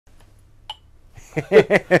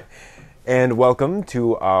And welcome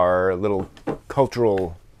to our little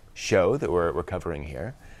cultural show that we're covering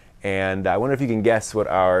here. And I wonder if you can guess what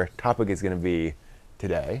our topic is going to be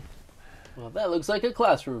today. Well, that looks like a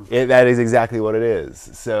classroom. That is exactly what it is.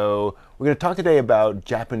 So we're going to talk today about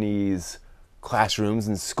Japanese classrooms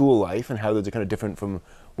and school life and how those are kind of different from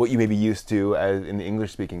what you may be used to in the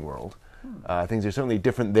English-speaking world. Things are certainly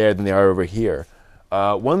different there than they are over here.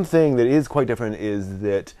 One thing that is quite different is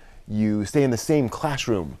that you stay in the same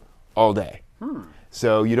classroom all day.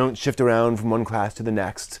 So you don't shift around from one class to the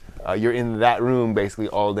next. You're in that room basically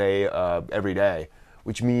all day, every day,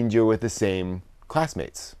 which means you're with the same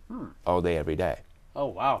classmates all day, every day. Oh,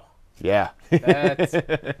 wow. Yeah.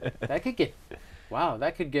 That could get, wow,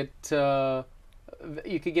 that could get,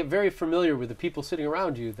 you could get very familiar with the people sitting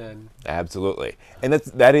around you then. Absolutely. And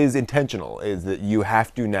that is intentional, is that you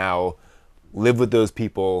have to now live with those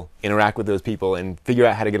people, interact with those people, and figure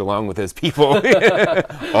out how to get along with those people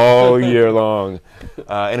all year long.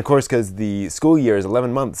 And of course, because the school year is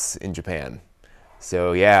 11 months in Japan.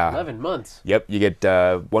 So yeah. 11 months. Yep, you get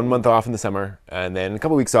 1 month off in the summer, and then a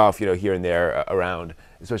couple weeks off, here and there around,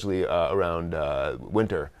 especially around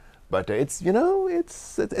winter. But it's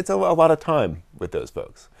a lot of time with those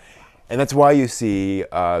folks. And that's why you see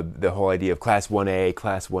the whole idea of Class 1A,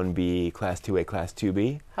 Class 1B, Class 2A, Class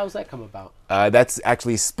 2B. How's that come about? That's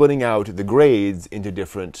actually splitting out the grades into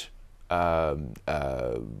different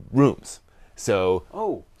rooms.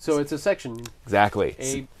 So so it's a section. Exactly.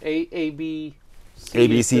 A, B, A,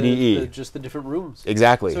 B, C, D, E. Just the different rooms.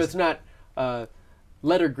 Exactly. So it's not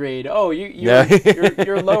letter grade. Oh,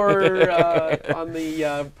 you're lower on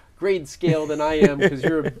the grade scale than I am because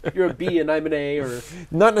you're a B and I'm an A, or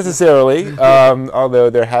not necessarily. Although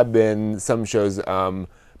there have been some shows.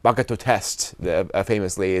 Bakato Test,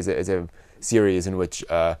 famously, is a series in which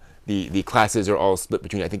the classes are all split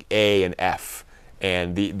between, I think, A and F,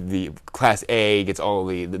 and the class A gets all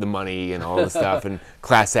the money and all the stuff, and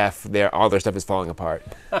class F, all their stuff is falling apart.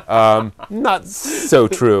 Not so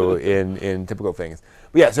true in typical things.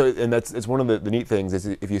 But yeah, it's one of the neat things is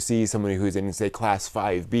if you see somebody who's in, say, class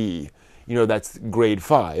 5B, that's grade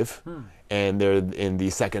 5, and they're in the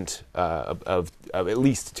second of at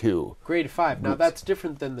least 2. Grade 5. Now that's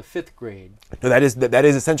different than the 5th grade. No, that is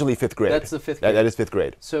essentially 5th grade. That's the 5th grade. That is 5th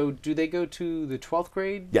grade. So do they go to the 12th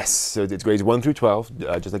grade? Yes. So it's grades 1 through 12,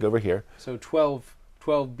 just like over here. So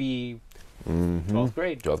 12B, 12th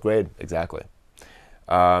grade. 12th grade, exactly.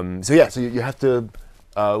 So you have to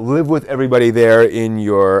live with everybody there in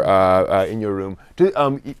your room,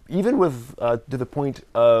 even with to the point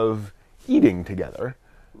of eating together.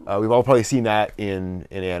 We've all probably seen that in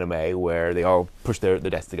anime where they all push their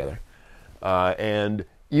desks together, and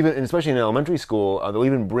especially in elementary school, they'll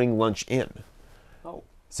even bring lunch in. Oh.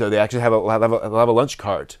 So they actually have a lunch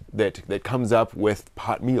cart that comes up with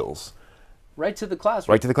hot meals. Right to the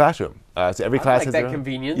classroom. Right to the classroom. So every class has that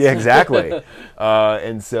convenience. Yeah, exactly.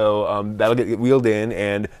 And so that'll get wheeled in,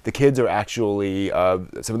 and the kids are actually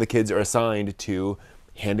some of the kids are assigned to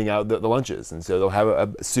handing out the lunches, and so they'll have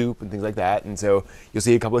a soup and things like that. And so you'll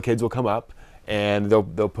see a couple of kids will come up, and they'll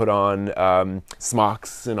put on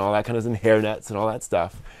smocks and all that kind of, and hairnets and all that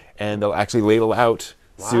stuff, and they'll actually ladle out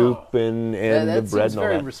soup and the bread and all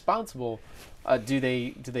that. Very responsible. Do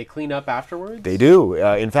they clean up afterwards? They do.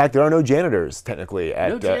 In fact, there are no janitors technically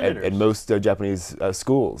at most Japanese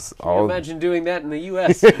schools. Can you imagine doing that in the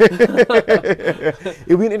U.S.? It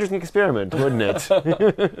would be an interesting experiment, wouldn't it?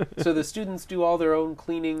 So the students do all their own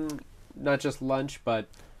cleaning, not just lunch, but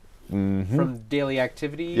from daily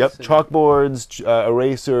activities? Yep, chalkboards,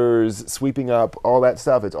 erasers, sweeping up, all that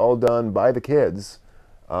stuff. It's all done by the kids.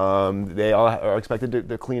 They all are expected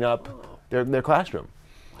to clean up their classroom.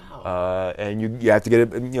 And you have to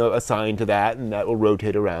get assigned to that, and that will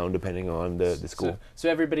rotate around depending on the school. So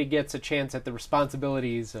everybody gets a chance at the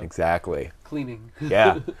responsibilities of cleaning.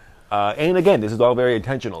 Yeah. And again, this is all very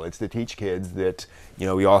intentional. It's to teach kids that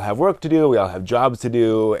we all have work to do, we all have jobs to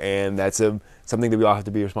do, and that's something that we all have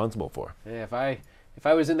to be responsible for. Yeah, if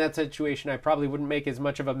I was in that situation, I probably wouldn't make as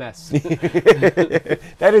much of a mess.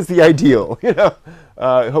 That is the ideal,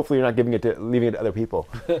 Hopefully, you're not leaving it to other people.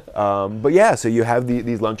 But yeah, so you have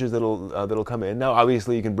these lunches that'll come in. Now,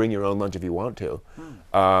 obviously, you can bring your own lunch if you want to.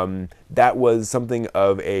 That was something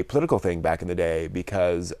of a political thing back in the day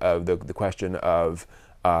because of the question of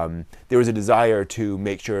there was a desire to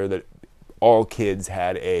make sure that all kids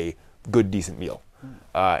had a good, decent meal.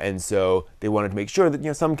 And so they wanted to make sure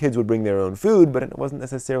that some kids would bring their own food, but it wasn't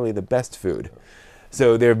necessarily the best food.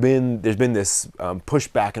 So there's been this push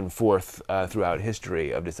back and forth throughout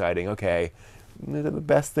history of deciding, okay, is it the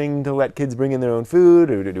best thing to let kids bring in their own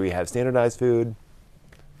food, or do we have standardized food?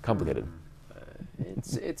 Complicated.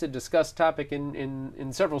 it's a discussed topic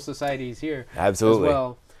in several societies here. Absolutely. As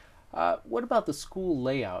well. What about the school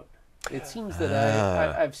layout? It seems that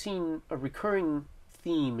I've seen a recurring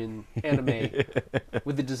theme in anime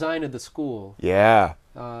with the design of the school. Yeah.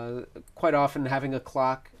 Quite often having a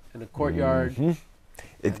clock and a courtyard, and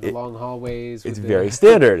the long hallways. It's very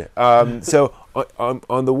standard. So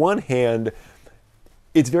on the one hand,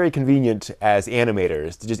 it's very convenient as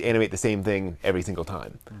animators to just animate the same thing every single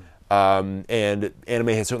time. And anime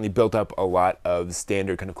has certainly built up a lot of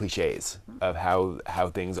standard kind of cliches of how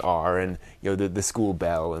things are, and the school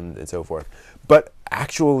bell and so forth. But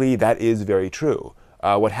actually, that is very true.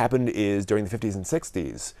 What happened is during the 50s and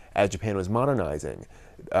 60s, as Japan was modernizing,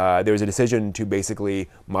 there was a decision to basically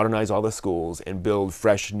modernize all the schools and build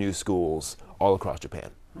fresh new schools all across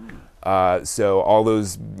Japan. So all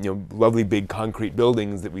those lovely big concrete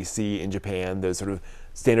buildings that we see in Japan, those sort of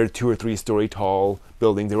standard 2 or 3 story tall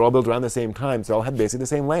buildings, they were all built around the same time, so they all had basically the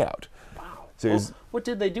same layout. Wow. So what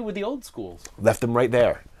did they do with the old schools? Left them right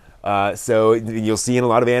there. So you'll see in a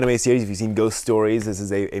lot of anime series, if you've seen Ghost Stories, this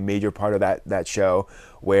is a major part of that show,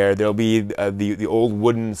 where there'll be the old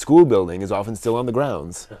wooden school building is often still on the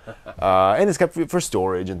grounds. And it's kept for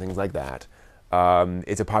storage and things like that.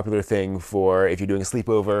 It's a popular thing for if you're doing a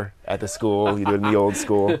sleepover at the school, you do it in the old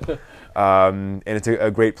school. And it's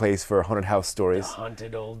a great place for haunted house stories. The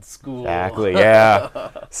haunted old school. Exactly, yeah.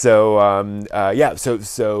 So,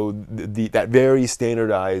 that very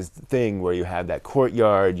standardized thing where you have that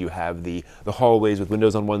courtyard, you have the hallways with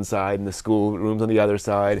windows on one side and the school rooms on the other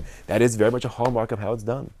side, that is very much a hallmark of how it's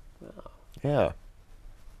done. Wow. Yeah.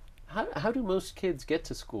 How do most kids get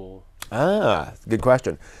to school? Good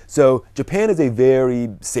question. So Japan is a very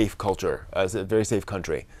safe culture, it's a very safe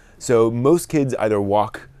country. So most kids either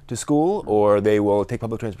walk to school or they will take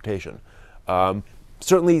public transportation.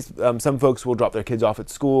 Certainly some folks will drop their kids off at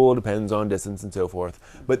school, depends on distance and so forth.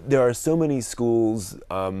 But there are so many schools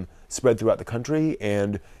spread throughout the country,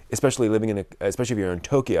 and especially especially if you're in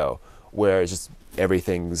Tokyo, where it's just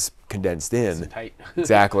everything's condensed in. It's tight.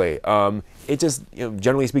 Exactly. It just,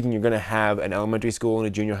 generally speaking, you're going to have an elementary school and a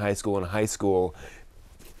junior high school and a high school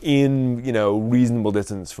in, reasonable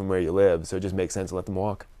distance from where you live. So it just makes sense to let them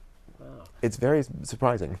walk. Wow. It's very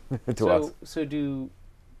surprising to us. So do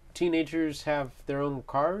teenagers have their own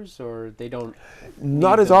cars, or they don't?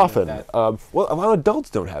 Not as often. Well, a lot of adults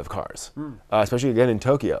don't have cars, especially again in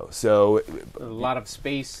Tokyo. So a lot of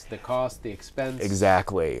space, the cost, the expense.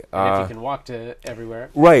 Exactly. And if you can walk to everywhere.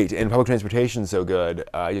 Right, and public transportation is so good,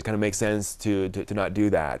 it kind of makes sense to not do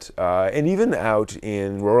that. And even out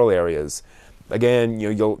in rural areas, again,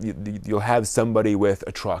 you'll have somebody with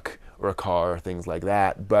a truck or a car or things like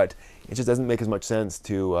that, but it just doesn't make as much sense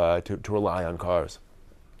to rely on cars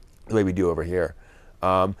the way we do over here.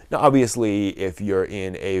 Now, obviously, if you're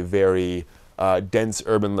in a very dense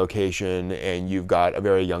urban location and you've got a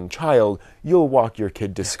very young child, you'll walk your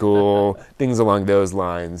kid to school, things along those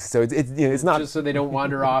lines. So it's not just so they don't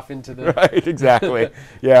wander off into the right. Exactly.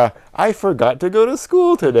 Yeah, I forgot to go to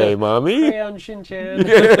school today, Mommy. Crayon Shin-chan.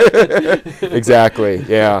 Exactly.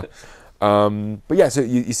 Yeah. But yeah, so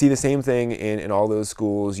you see the same thing in all those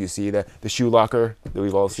schools. You see the shoe locker that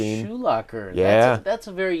we've all seen. Shoe locker. Yeah. That's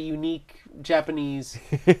a very unique Japanese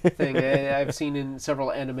thing. I've seen in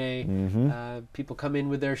several anime. People come in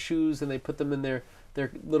with their shoes and they put them in their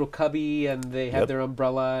little cubby, and they have their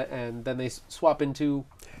umbrella, and then they swap into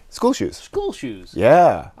school shoes. School shoes.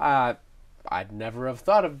 Yeah. I'd never have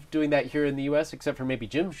thought of doing that here in the U.S. except for maybe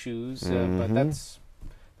gym shoes, but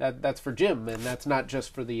that's for gym, and that's not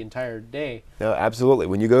just for the entire day. No, absolutely.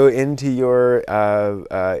 When you go into your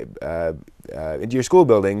school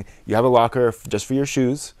building, you have a locker just for your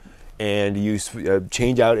shoes, and you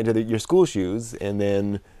change out into your school shoes, and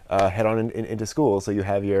then head on into school. So you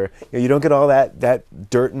have you don't get all that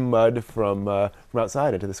dirt and mud from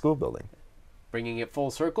outside into the school building. Bringing it full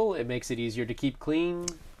circle, it makes it easier to keep clean.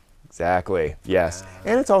 Exactly. Yes,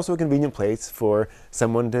 and it's also a convenient place for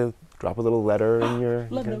someone to drop a little letter in your...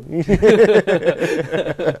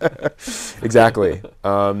 Exactly.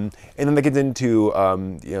 And then that gets into,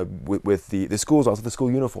 with the schools, also the school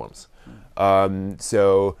uniforms.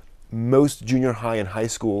 So most junior high and high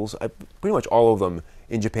schools, pretty much all of them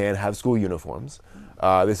in Japan, have school uniforms.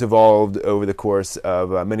 This evolved over the course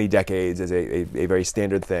of many decades as a very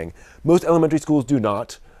standard thing. Most elementary schools do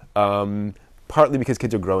not. Partly because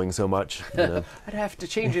kids are growing so much. I'd have to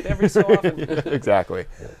change it every so often. Exactly.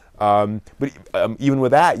 But even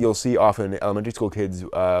with that, you'll see often elementary school kids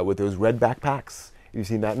with those red backpacks You've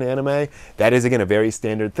seen that in anime. That is, again, a very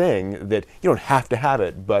standard thing that you don't have to have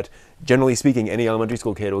it, but generally speaking, any elementary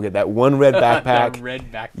school kid will get that one red backpack. That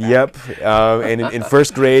red backpack. Yep. And in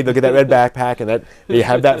first grade, they'll get that red backpack, and that they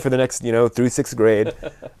have that for the next, through sixth grade.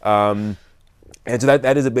 And so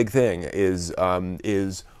that is a big thing, is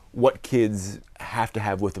what kids have to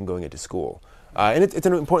have with them going into school. And it's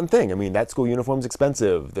an important thing. I mean, that school uniform's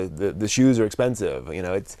expensive. The shoes are expensive.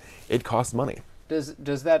 It costs money.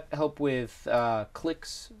 Does that help with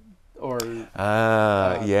cliques or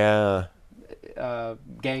yeah,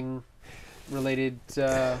 gang related?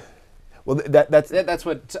 Well, that's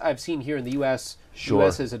what I've seen here in the U.S. Sure. The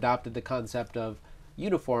U.S. has adopted the concept of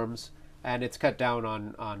uniforms, and it's cut down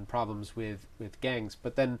on problems with gangs.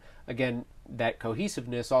 But then again, that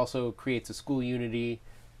cohesiveness also creates a school unity.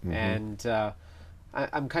 Mm-hmm. And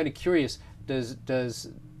I'm kind of curious, does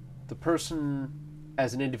the person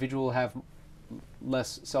as an individual have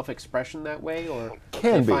less self-expression that way, or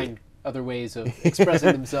can they find other ways of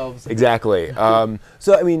expressing themselves? Exactly.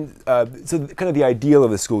 So I mean, so kind of the ideal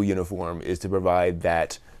of the school uniform is to provide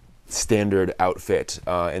that standard outfit,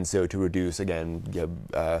 and so to reduce, again,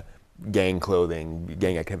 gang clothing,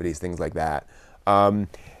 gang activities, things like that.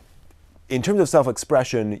 In terms of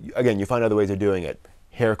self-expression, again, you find other ways of doing it.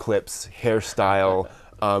 Hair clips, hairstyle,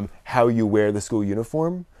 how you wear the school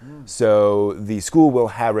uniform. So the school will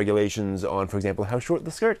have regulations on, for example, how short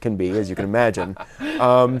the skirt can be, as you can imagine.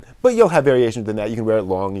 But you'll have variations in that. You can wear it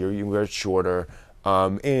long, you can wear it shorter.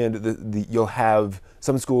 And you'll have,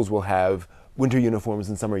 some schools will have winter uniforms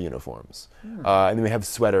and summer uniforms. And then we have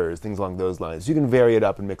sweaters, things along those lines. You can vary it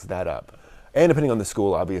up and mix that up. And depending on the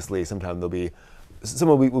school, obviously, sometimes some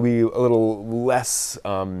will be a little less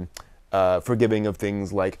forgiving of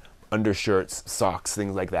things like undershirts, socks,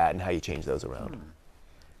 things like that, and how you change those around.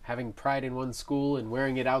 Having pride in one school and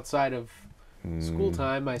wearing it outside of school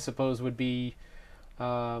time, I suppose, would be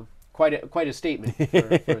quite a statement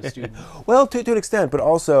for a student. Well, to an extent, but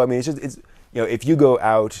also, I mean, it's if you go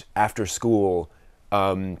out after school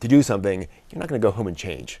to do something, you're not going to go home and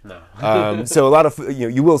change. No. So a lot of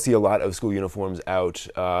you will see a lot of school uniforms out,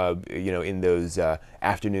 in those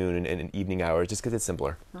afternoon and evening hours, just because it's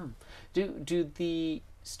simpler. Do the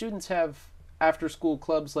students have after-school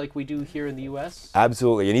clubs like we do here in the U.S.?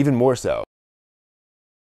 Absolutely, and even more so.